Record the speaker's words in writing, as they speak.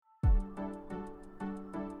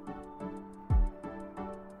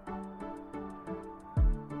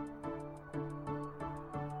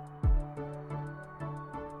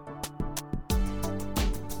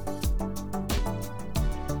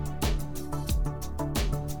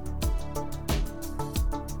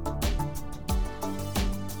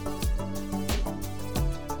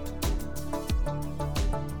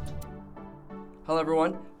Hello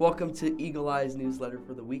everyone, welcome to Eagle Eye's newsletter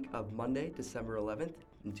for the week of Monday, December 11th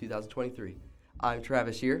in 2023. I'm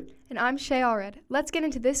Travis here. And I'm Shay Allred. Let's get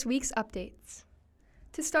into this week's updates.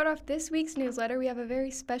 To start off this week's newsletter, we have a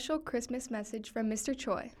very special Christmas message from Mr.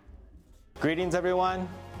 Choi. Greetings everyone,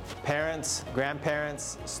 parents,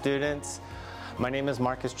 grandparents, students. My name is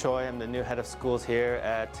Marcus Choi. I'm the new head of schools here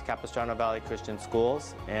at Capistrano Valley Christian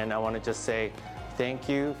Schools, and I want to just say thank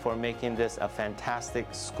you for making this a fantastic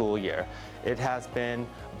school year. It has been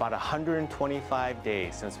about 125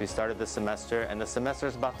 days since we started the semester, and the semester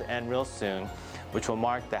is about to end real soon, which will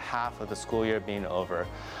mark the half of the school year being over.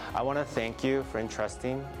 I want to thank you for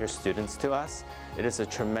entrusting your students to us. It is a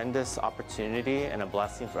tremendous opportunity and a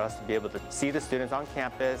blessing for us to be able to see the students on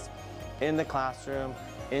campus, in the classroom,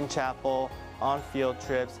 in chapel, on field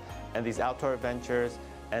trips, and these outdoor adventures,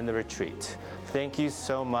 and the retreat. Thank you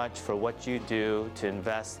so much for what you do to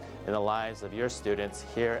invest in the lives of your students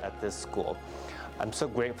here at this school. I'm so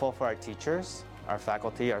grateful for our teachers, our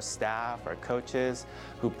faculty, our staff, our coaches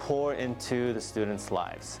who pour into the students'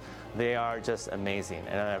 lives. They are just amazing,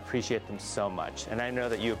 and I appreciate them so much, and I know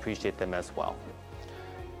that you appreciate them as well.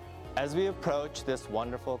 As we approach this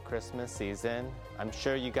wonderful Christmas season, I'm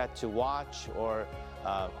sure you got to watch or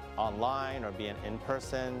online or be in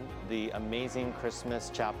person the amazing Christmas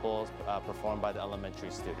chapels performed by the elementary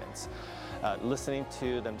students. Listening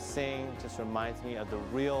to them sing just reminds me of the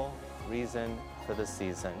real reason for the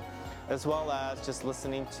season, as well as just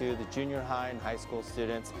listening to the junior high and high school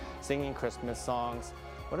students singing Christmas songs.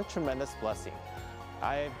 What a tremendous blessing.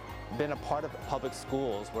 I've been a part of public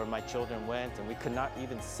schools where my children went and we could not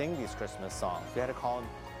even sing these Christmas songs. We had to call them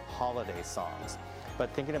holiday songs. But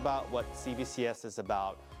thinking about what CVCS is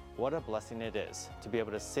about, what a blessing it is to be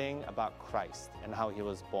able to sing about Christ and how he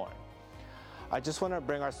was born. I just want to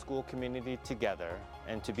bring our school community together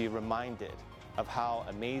and to be reminded of how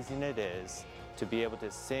amazing it is to be able to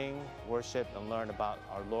sing, worship, and learn about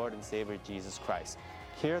our Lord and Savior Jesus Christ.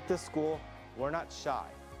 Here at this school, we're not shy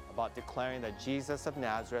about declaring that Jesus of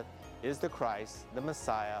Nazareth is the Christ, the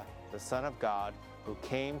Messiah, the Son of God, who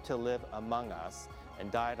came to live among us and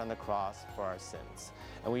died on the cross for our sins.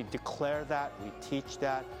 And we declare that, we teach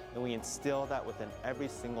that, and we instill that within every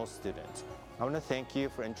single student. I want to thank you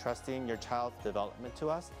for entrusting your child's development to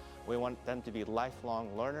us. We want them to be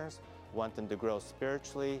lifelong learners, we want them to grow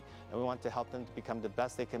spiritually, and we want to help them to become the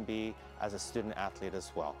best they can be as a student athlete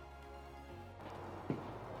as well.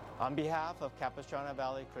 On behalf of Capistrano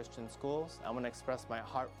Valley Christian Schools, I want to express my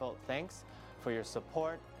heartfelt thanks for your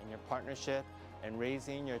support and your partnership and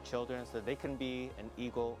raising your children so that they can be an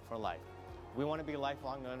eagle for life. We want to be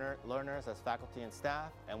lifelong learners as faculty and staff,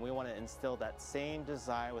 and we want to instill that same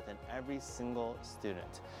desire within every single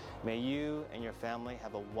student. May you and your family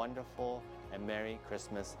have a wonderful and Merry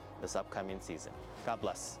Christmas this upcoming season. God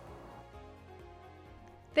bless.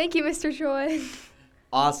 Thank you, Mr. Choi.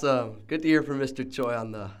 Awesome. Good to hear from Mr. Choi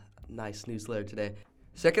on the nice newsletter today.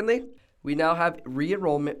 Secondly, we now have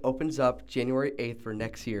re-enrollment opens up January 8th for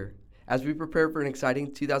next year. As we prepare for an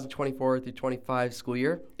exciting 2024 through 25 school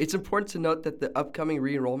year, it's important to note that the upcoming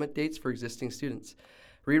re-enrollment dates for existing students.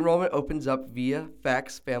 Re-enrollment opens up via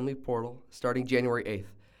Fax Family Portal starting January 8th.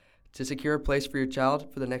 To secure a place for your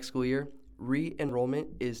child for the next school year, re-enrollment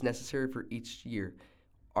is necessary for each year.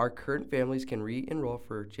 Our current families can re-enroll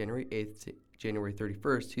for January 8th to January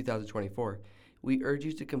 31st, 2024. We urge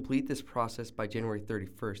you to complete this process by January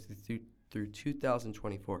 31st through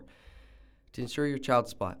 2024 to ensure your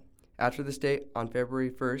child's spot. After this date, on February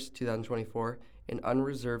 1st, 2024, an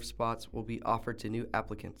unreserved spots will be offered to new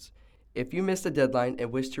applicants. If you missed the deadline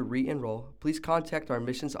and wish to re-enroll, please contact our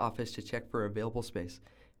admissions office to check for available space.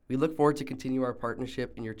 We look forward to continue our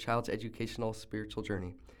partnership in your child's educational spiritual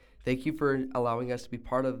journey. Thank you for allowing us to be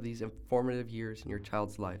part of these informative years in your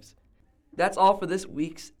child's lives. That's all for this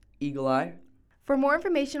week's Eagle Eye. For more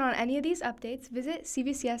information on any of these updates, visit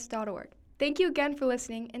cvcs.org. Thank you again for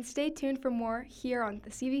listening, and stay tuned for more here on the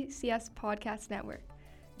CVCS Podcast Network.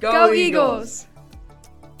 Go Eagles!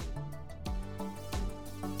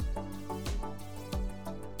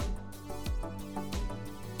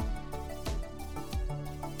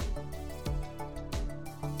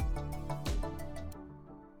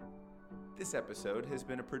 This episode has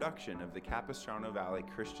been a production of the Capistrano Valley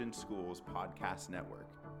Christian Schools Podcast Network.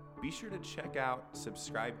 Be sure to check out,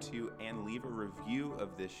 subscribe to, and leave a review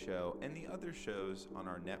of this show and the other shows on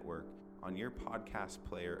our network on your podcast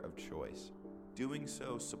player of choice. Doing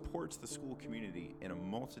so supports the school community in a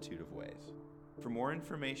multitude of ways. For more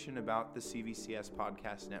information about the CVCS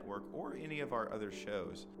Podcast Network or any of our other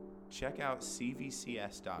shows, check out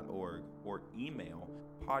cvcs.org or email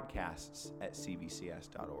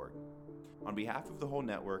podcasts@cvcs.org. On behalf of the whole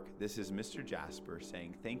network, this is Mr. Jasper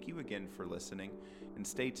saying thank you again for listening, and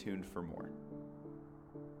stay tuned for more.